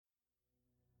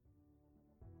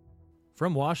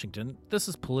From Washington, this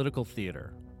is Political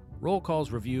Theater, Roll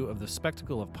Call's review of the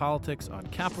spectacle of politics on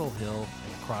Capitol Hill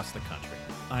and across the country.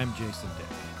 I'm Jason Dick.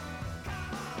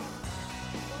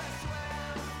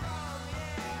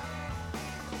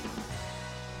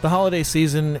 The holiday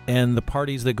season and the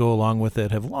parties that go along with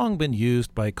it have long been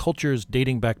used by cultures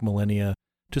dating back millennia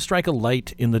to strike a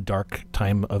light in the dark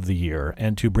time of the year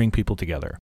and to bring people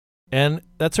together. And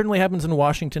that certainly happens in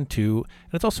Washington too,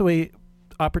 and it's also a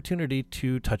opportunity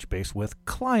to touch base with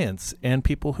clients and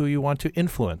people who you want to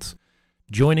influence.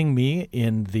 Joining me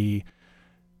in the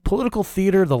Political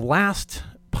Theater, the last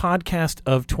podcast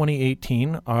of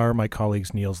 2018, are my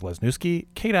colleagues Niels Lesniewski,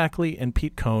 Kate Ackley, and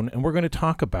Pete Cohn, and we're going to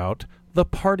talk about the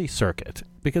party circuit,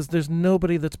 because there's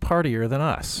nobody that's partier than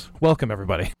us. Welcome,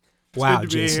 everybody. Wow,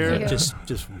 Jason,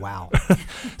 just wow.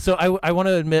 So I want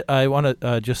to admit, I want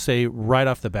to just say right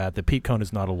off the bat that Pete Cohn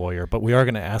is not a lawyer, but we are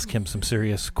going to ask him some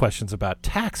serious questions about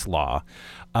tax law.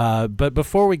 But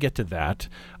before we get to that,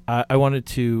 I wanted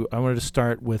to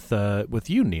start with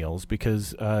you, Niels,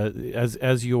 because as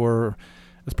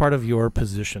part of your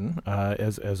position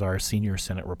as our senior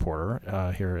Senate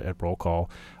reporter here at Roll Call,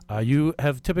 you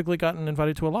have typically gotten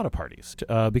invited to a lot of parties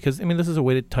because, I mean, this is a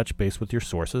way to touch base with your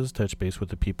sources, touch base with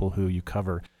the people who you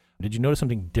cover. Did you notice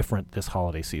something different this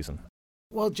holiday season?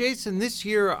 Well, Jason, this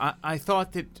year I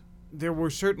thought that there were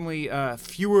certainly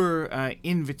fewer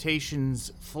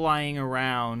invitations flying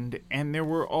around, and there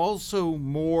were also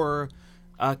more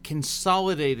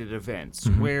consolidated events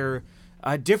where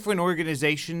different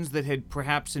organizations that had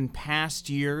perhaps in past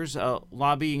years,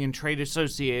 lobbying and trade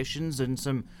associations and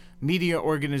some media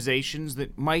organizations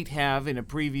that might have in a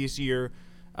previous year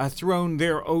thrown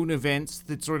their own events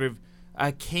that sort of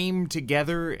came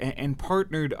together and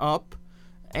partnered up.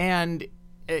 And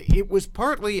it was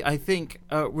partly, I think,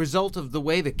 a result of the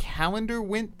way the calendar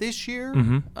went this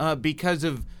year because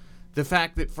of the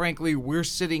fact that, frankly, we're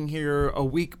sitting here a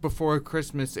week before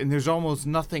Christmas and there's almost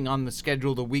nothing on the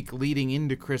schedule the week leading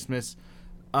into Christmas.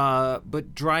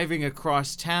 But driving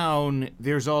across town,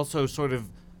 there's also sort of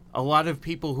a lot of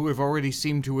people who have already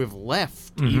seemed to have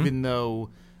left, even though,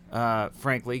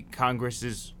 frankly, Congress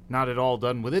is not at all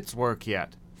done with its work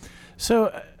yet.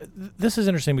 So this is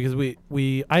interesting because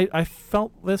I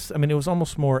felt this. I mean, it was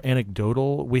almost more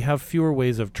anecdotal. We have fewer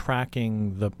ways of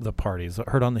tracking the parties.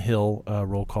 Heard on the Hill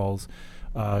roll calls,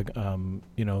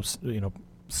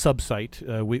 sub-site.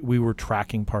 We were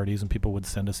tracking parties, and people would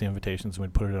send us the invitations, and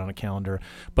we'd put it on a calendar.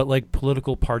 But like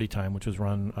Political Party Time, which was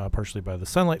run partially by the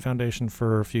Sunlight Foundation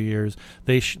for a few years,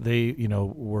 they used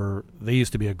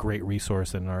to be a great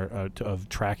resource in of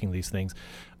tracking these things.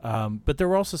 But there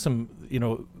were also some,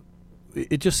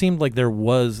 it just seemed like there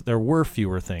were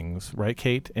fewer things, right,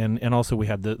 Kate? And also we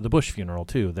had the Bush funeral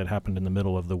too that happened in the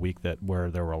middle of the week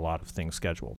where there were a lot of things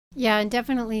scheduled. Yeah, and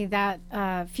definitely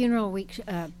that funeral week,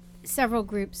 several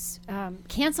groups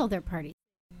canceled their parties.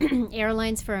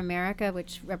 Airlines for America,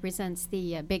 which represents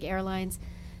the big airlines,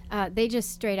 they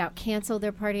just straight out canceled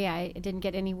their party. I didn't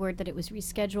get any word that it was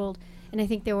rescheduled. And I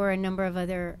think there were a number of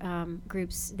other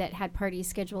groups that had parties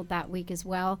scheduled that week as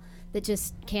well that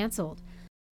just canceled.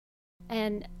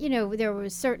 And, there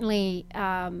was certainly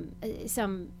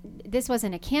this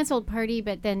wasn't a canceled party,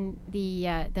 but then the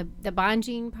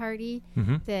Bonjean party.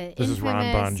 This is Ron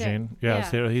Bonjean.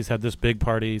 So he's had this big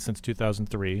party since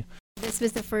 2003. This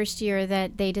was the first year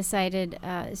that they decided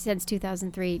since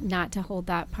 2003 not to hold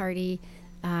that party.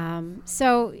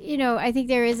 So, I think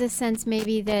there is a sense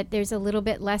maybe that there's a little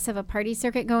bit less of a party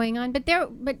circuit going on. But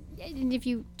if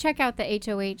you check out the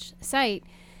HOH site,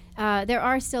 there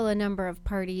are still a number of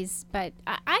parties, but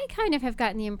I kind of have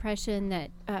gotten the impression that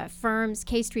firms,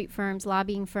 K Street firms,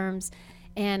 lobbying firms,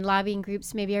 and lobbying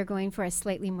groups maybe are going for a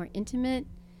slightly more intimate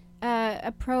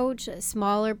approach,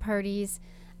 smaller parties,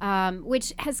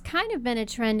 which has kind of been a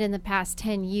trend in the past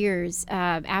 10 years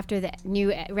after the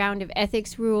new round of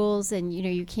ethics rules, and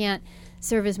you can't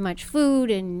serve as much food,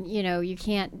 and you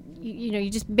can't, you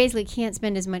just basically can't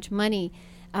spend as much money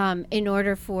in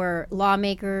order for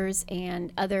lawmakers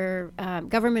and other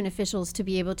government officials to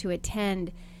be able to attend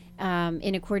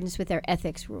in accordance with their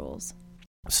ethics rules.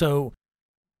 So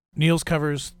Niels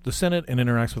covers the Senate and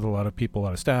interacts with a lot of people, a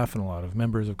lot of staff, and a lot of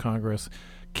members of Congress.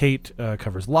 Kate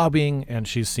covers lobbying, and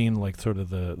she's seen like sort of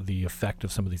the effect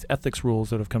of some of these ethics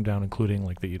rules that have come down, including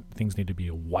like things need to be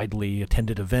a widely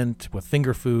attended event with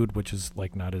finger food, which is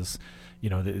like not as,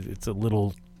 it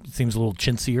seems a little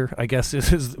chintzier, I guess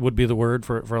would be the word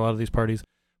for a lot of these parties.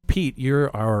 Pete,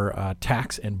 you're our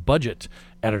tax and budget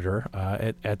editor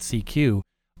at CQ.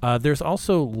 There's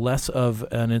also less of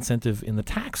an incentive in the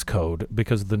tax code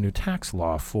because of the new tax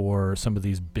law for some of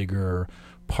these bigger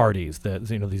parties,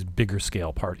 these bigger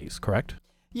scale parties, correct?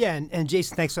 Yeah, and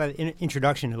Jason, thanks for that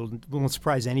introduction. It won't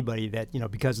surprise anybody that,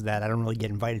 because of that, I don't really get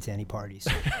invited to any parties.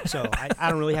 So I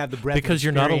don't really have the breadth because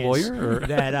you're not a lawyer? Or?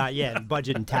 That,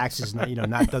 budget and taxes,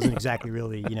 doesn't exactly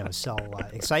really, sell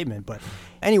excitement. But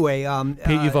anyway.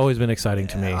 Pete, you've always been exciting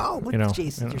to me.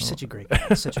 Jason, you're such a great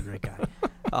guy. Such a great guy.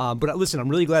 But listen, I'm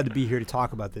really glad to be here to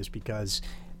talk about this because,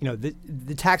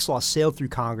 the tax law sailed through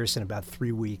Congress in about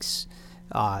 3 weeks.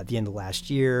 At the end of last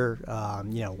year,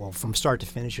 from start to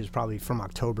finish, it was probably from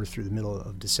October through the middle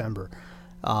of December.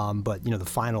 But the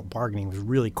final bargaining was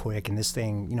really quick, and this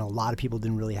thing, a lot of people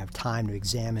didn't really have time to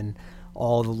examine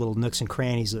all the little nooks and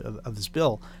crannies of this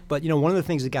bill. But, one of the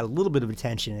things that got a little bit of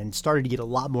attention and started to get a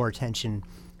lot more attention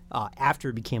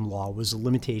after it became law was the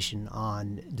limitation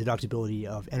on deductibility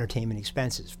of entertainment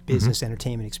expenses, business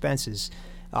entertainment expenses,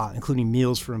 including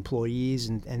meals for employees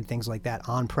and things like that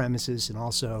on premises, and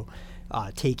also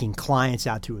taking clients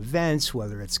out to events,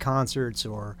 whether it's concerts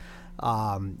or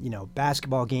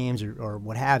basketball games or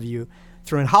what have you,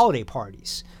 throwing holiday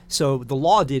parties. So the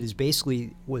law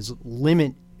was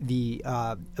limit the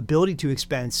ability to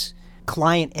expense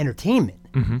client entertainment,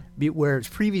 whereas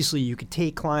previously you could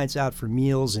take clients out for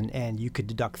meals and you could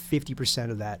deduct 50%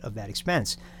 of that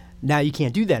expense. Now you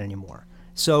can't do that anymore.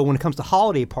 So when it comes to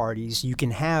holiday parties, you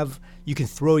can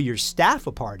throw your staff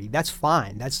a party. That's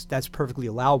fine. That's perfectly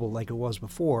allowable, like it was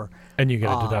before. And you get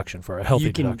a deduction for a healthy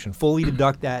deduction. You can fully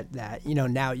deduct that.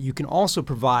 Now you can also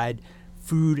provide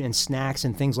food and snacks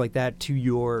and things like that to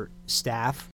your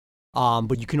staff,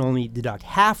 but you can only deduct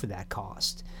half of that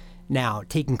cost. Now,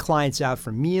 taking clients out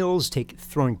for meals,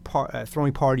 throwing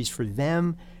parties for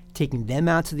them, taking them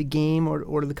out to the game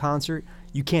or to the concert,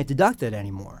 you can't deduct that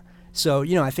anymore. So,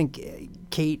 I think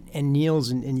Kate and Niels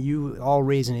and you all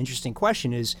raise an interesting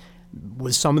question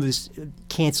was some of this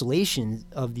cancellation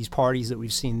of these parties that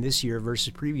we've seen this year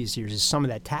versus previous years, is some of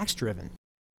that tax driven?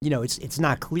 It's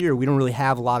not clear. We don't really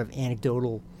have a lot of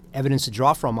anecdotal evidence to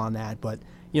draw from on that. But,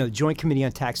 the Joint Committee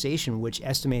on Taxation, which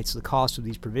estimates the cost of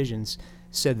these provisions,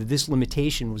 said that this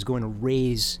limitation was going to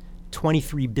raise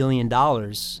 $23 billion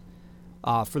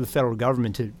for the federal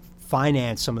government to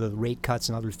finance some of the rate cuts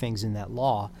and other things in that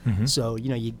law. So,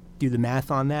 you do the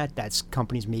math on that, that's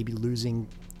companies maybe losing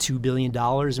 $2 billion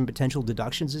in potential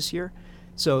deductions this year.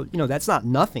 So, that's not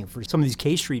nothing for some of these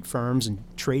K Street firms and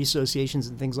trade associations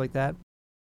and things like that.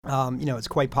 It's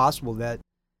quite possible that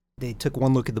they took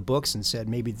one look at the books and said,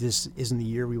 maybe this isn't the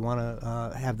year we want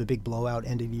to have the big blowout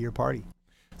end of the year party.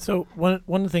 So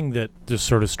one thing that just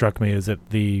sort of struck me is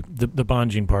that the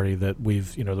Bonjean party that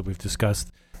we've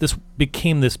discussed, this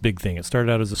became this big thing. It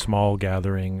started out as a small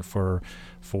gathering for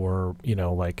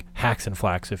like hacks and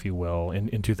flacks, if you will.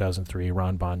 In 2003,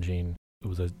 Ron Bonjean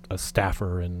was a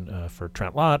staffer for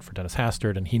Trent Lott, for Dennis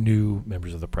Hastert, and he knew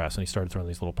members of the press, and he started throwing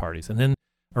these little parties. And then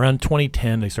around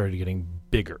 2010, they started getting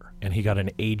bigger, and he got an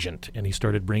agent, and he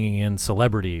started bringing in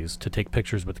celebrities to take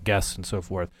pictures with guests and so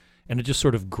forth. And it just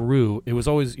sort of grew. It was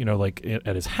always, like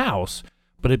at his house,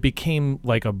 but it became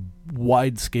like a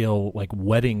wide-scale, like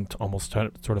wedding almost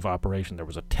sort of operation. There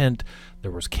was a tent,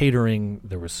 there was catering,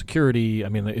 there was security. I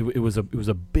mean, it was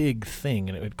a big thing,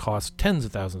 and it would cost tens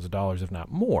of thousands of dollars, if not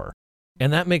more.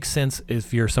 And that makes sense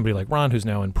if you're somebody like Ron, who's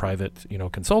now in private,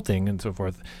 consulting and so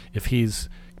forth. If he's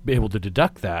able to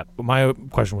deduct that. My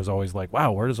question was always like,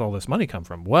 wow, where does all this money come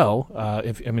from? Well,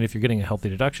 if you're getting a healthy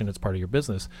deduction, it's part of your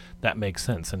business. That makes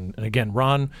sense. And again,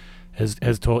 Ron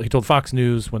he told Fox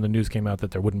News when the news came out that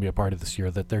there wouldn't be a party this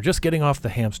year, that they're just getting off the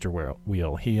hamster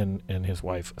wheel, he and his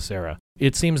wife, Sarah.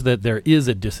 It seems that there is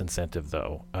a disincentive,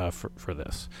 though, for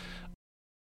this.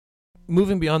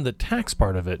 Moving beyond the tax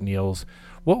part of it, Niels,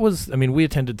 we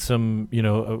attended some,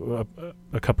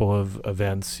 a couple of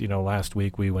events. Last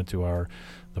week we went to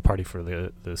the party for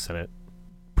the Senate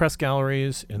press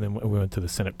galleries, and then we went to the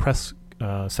Senate Press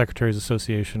Secretaries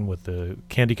Association with the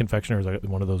candy confectioners,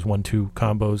 one of those 1-2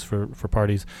 combos for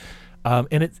parties.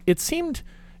 And it seemed,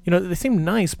 they seemed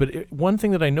nice, but one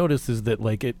thing that I noticed is that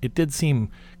it did seem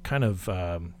kind of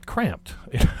cramped.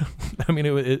 I mean,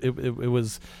 it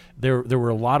was there were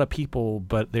a lot of people,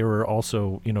 but they were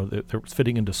also, they're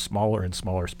fitting into smaller and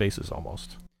smaller spaces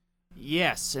almost.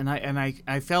 Yes, and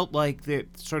I felt like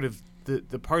that sort of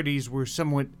the parties were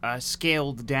somewhat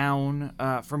scaled down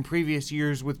from previous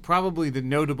years, with probably the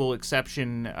notable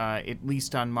exception, at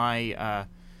least on my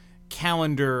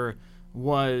calendar,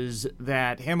 was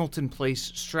that Hamilton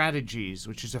Place Strategies,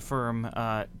 which is a firm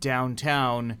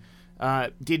downtown,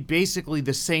 did basically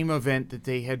the same event that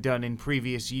they had done in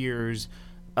previous years,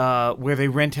 where they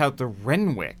rent out the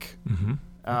Renwick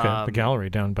Okay, the gallery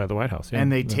down by the White House. Yeah.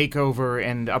 And they take over,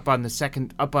 and up on the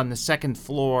second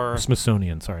floor.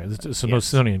 Smithsonian, sorry. It's the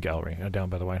Smithsonian Gallery down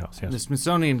by the White House, yes. The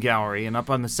Smithsonian Gallery, and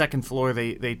up on the second floor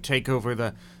they take over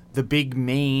the big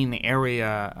main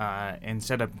area and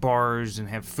set up bars and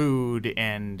have food,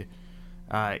 and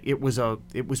it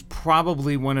was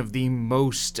probably one of the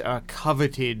most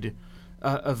coveted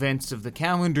events of the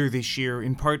calendar this year,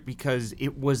 in part because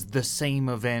it was the same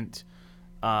event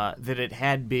that it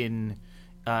had been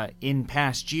in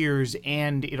past years,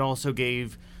 and it also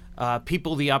gave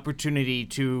people the opportunity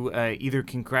to either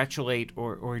congratulate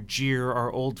or jeer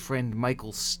our old friend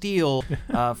Michael Steele,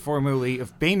 formerly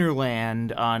of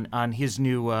Boehnerland, on his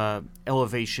new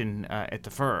elevation at the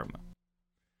firm.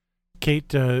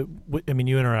 Kate, I mean,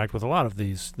 you interact with a lot of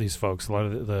these folks, a lot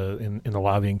of in the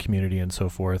lobbying community and so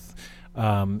forth.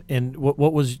 And what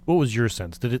was your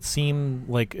sense? Did it seem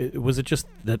like was it just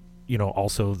that?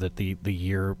 Also that the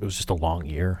year, it was just a long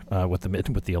year with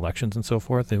the elections and so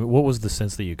forth. And what was the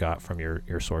sense that you got from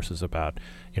your sources about,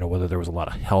 whether there was a lot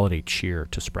of holiday cheer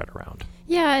to spread around?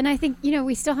 Yeah, and I think,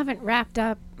 we still haven't wrapped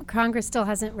up, Congress still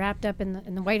hasn't wrapped up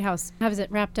in the White House, hasn't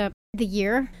wrapped up the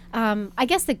year. I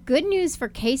guess the good news for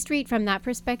K Street from that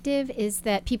perspective is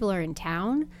that people are in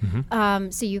town. Mm-hmm.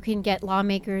 So you can get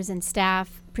lawmakers and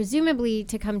staff, presumably,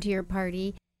 to come to your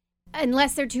party.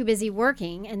 Unless they're too busy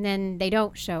working, and then they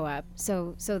don't show up.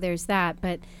 So there's that.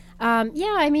 But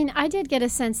I did get a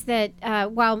sense that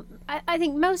while I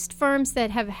think most firms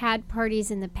that have had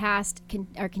parties in the past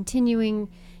are continuing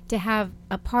to have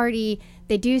a party,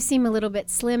 they do seem a little bit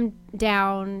slimmed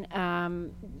down.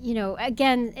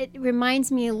 Again, it reminds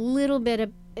me a little bit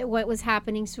of what was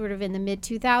happening sort of in the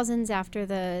mid-2000s after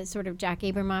the sort of Jack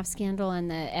Abramoff scandal and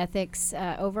the ethics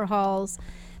overhauls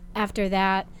after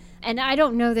that. And I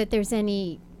don't know that there's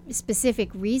any specific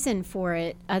reason for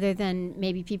it other than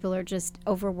maybe people are just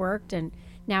overworked and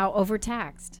now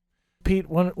overtaxed. Pete,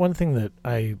 one thing that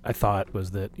I thought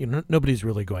was that nobody's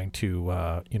really going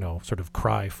to sort of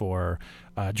cry for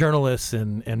journalists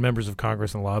and members of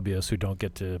Congress and lobbyists who don't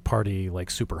get to party like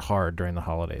super hard during the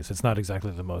holidays. It's not exactly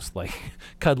the most like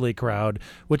cuddly crowd.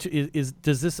 Which is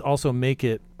does this also make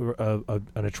it an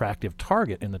attractive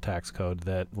target in the tax code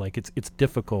that like it's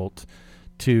difficult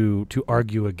to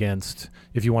argue against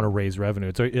if you want to raise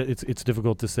revenue? It's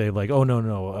difficult to say like, oh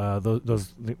no,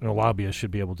 those lobbyists should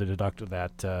be able to deduct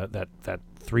that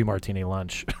 3 martini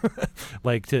lunch,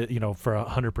 like to for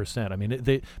 100%. I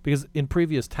mean, because in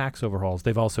previous tax overhauls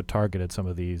they've also targeted some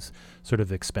of these sort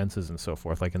of expenses and so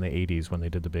forth. Like in the 80s when they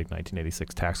did the big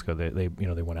 1986 tax code, they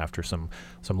went after some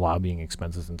lobbying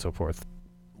expenses and so forth.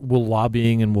 Will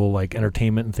lobbying and will like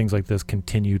entertainment and things like this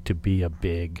continue to be a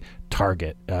big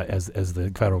target as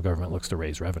the federal government looks to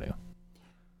raise revenue?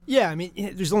 Yeah, I mean,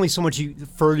 there's only so much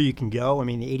further you can go. I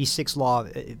mean, the 86 law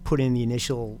put in the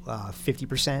initial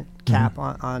 50% cap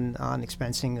on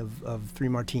expensing of 3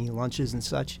 martini lunches and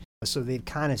such. So they've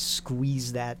kind of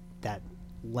squeezed that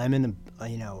lemon.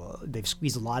 They've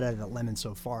squeezed a lot out of that lemon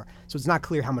so far. So it's not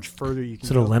clear how much further you can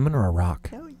go. Is it a lemon or a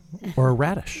rock? Or a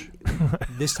radish?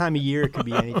 This time of year, it could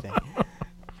be anything.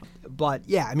 But,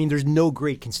 yeah, I mean, there's no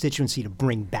great constituency to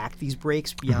bring back these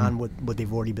breaks beyond what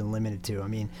they've already been limited to. I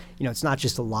mean, it's not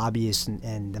just the lobbyists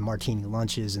and the martini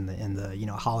lunches and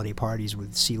the holiday parties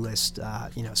with C-list,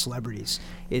 celebrities.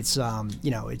 It's,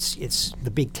 it's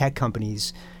the big tech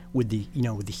companies with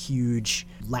the huge,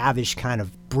 lavish kind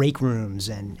of break rooms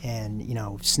and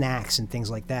snacks and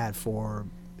things like that for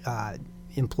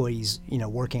employees,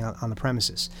 working on the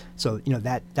premises. So,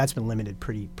 that's been limited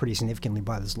pretty significantly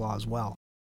by this law as well.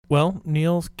 Well,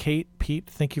 Niels, Kate, Pete,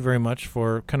 thank you very much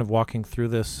for kind of walking through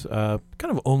this kind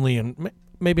of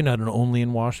maybe not an only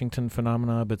in Washington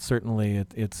phenomena, but certainly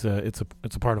it's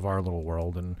a part of our little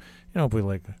world, and we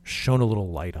like shone a little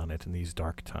light on it in these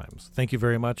dark times. Thank you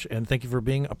very much, and thank you for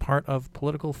being a part of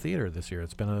political theater this year.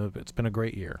 It's been a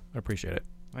great year. I appreciate it.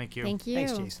 Thank you. Thank you.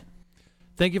 Thanks, Jason.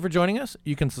 Thank you for joining us.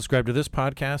 You can subscribe to this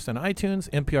podcast on iTunes,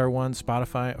 NPR One,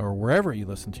 Spotify, or wherever you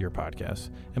listen to your podcasts.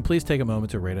 And please take a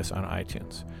moment to rate us on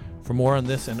iTunes. For more on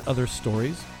this and other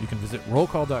stories, you can visit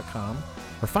rollcall.com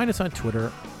or find us on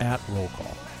Twitter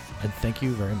 @rollcall. And thank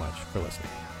you very much for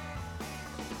listening.